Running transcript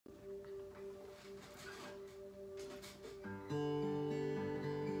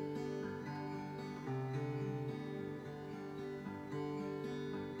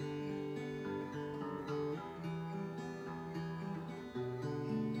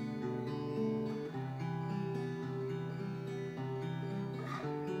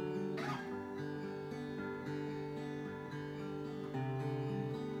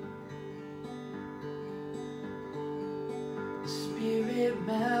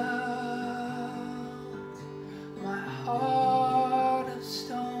melt my heart of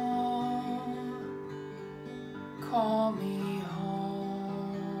stone. Call me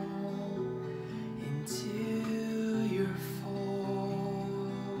home into your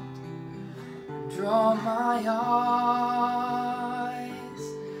fold. Draw my eyes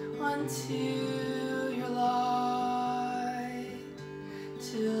unto your light,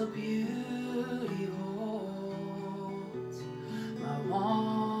 till beauty holds my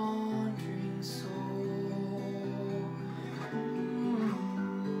wandering soul.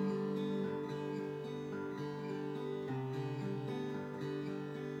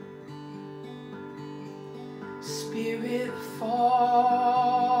 Spirit, fall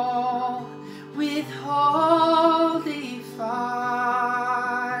with holy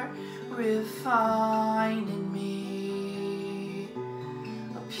fire, refine in me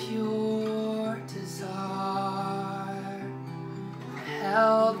a pure desire,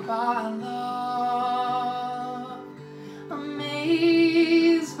 held by love,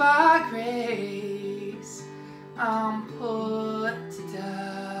 amazed by grace. I'm put to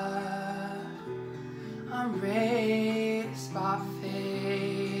death, I'm raised by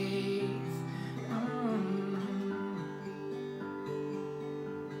faith.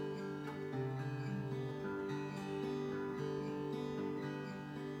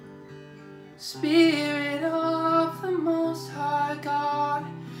 Spirit of the Most High God,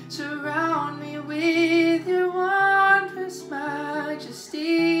 surround me with your wondrous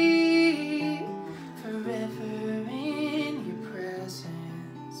majesty, forever in your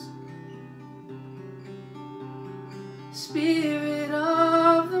presence. Spirit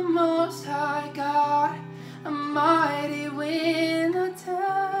of the Most High God, a mighty wind, a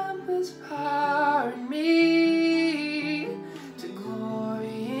tempest power in me, to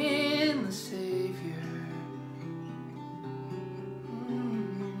glory in the Savior.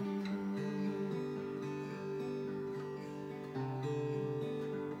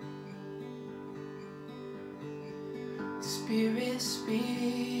 Spirit,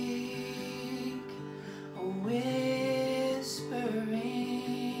 speak, a whispering,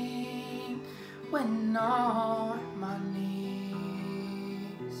 when on my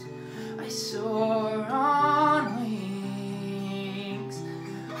knees I soar on wings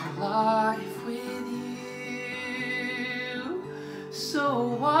of life with you, so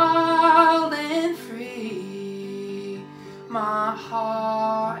wild and free. My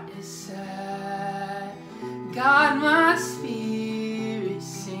heart is set, God, my spirit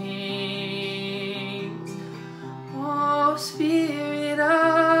sings. Oh, Spirit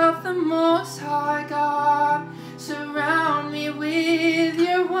of the Most High God, surround me with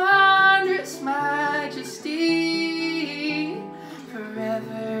your wondrous majesty,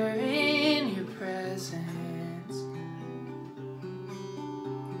 forever in your presence.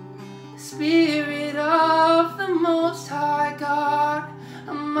 Spirit of the Most High God,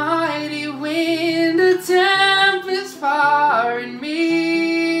 a mighty wind, a tempest fire in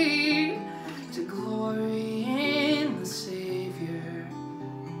me, to glory in the Savior.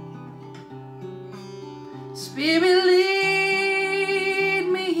 Spirit, lead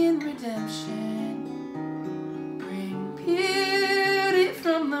me in redemption, bring beauty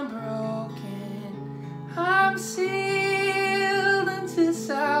from the broken. I'm sealed into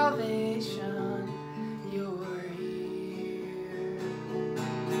salvation, you're here.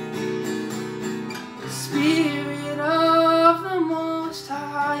 Spirit of the Most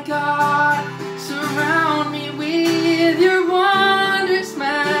High God, surround me with your wondrous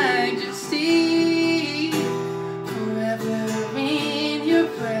majesty, forever in your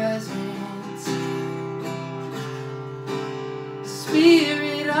presence.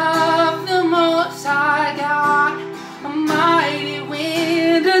 Spirit of the Most High God, a mighty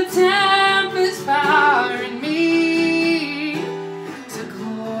wind, a tempest power in me, to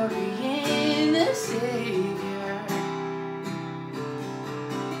glory in the Savior.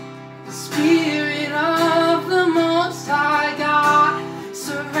 Spirit of the Most High God,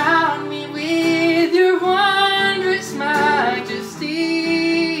 surround me with your wondrous majesty,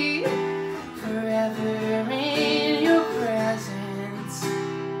 forever in your presence.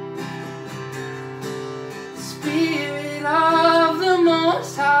 Spirit of the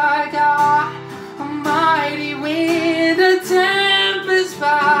Most High God, a mighty wind, a tempest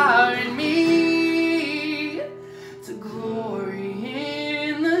fire in me, to glory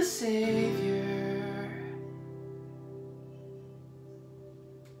in the Savior.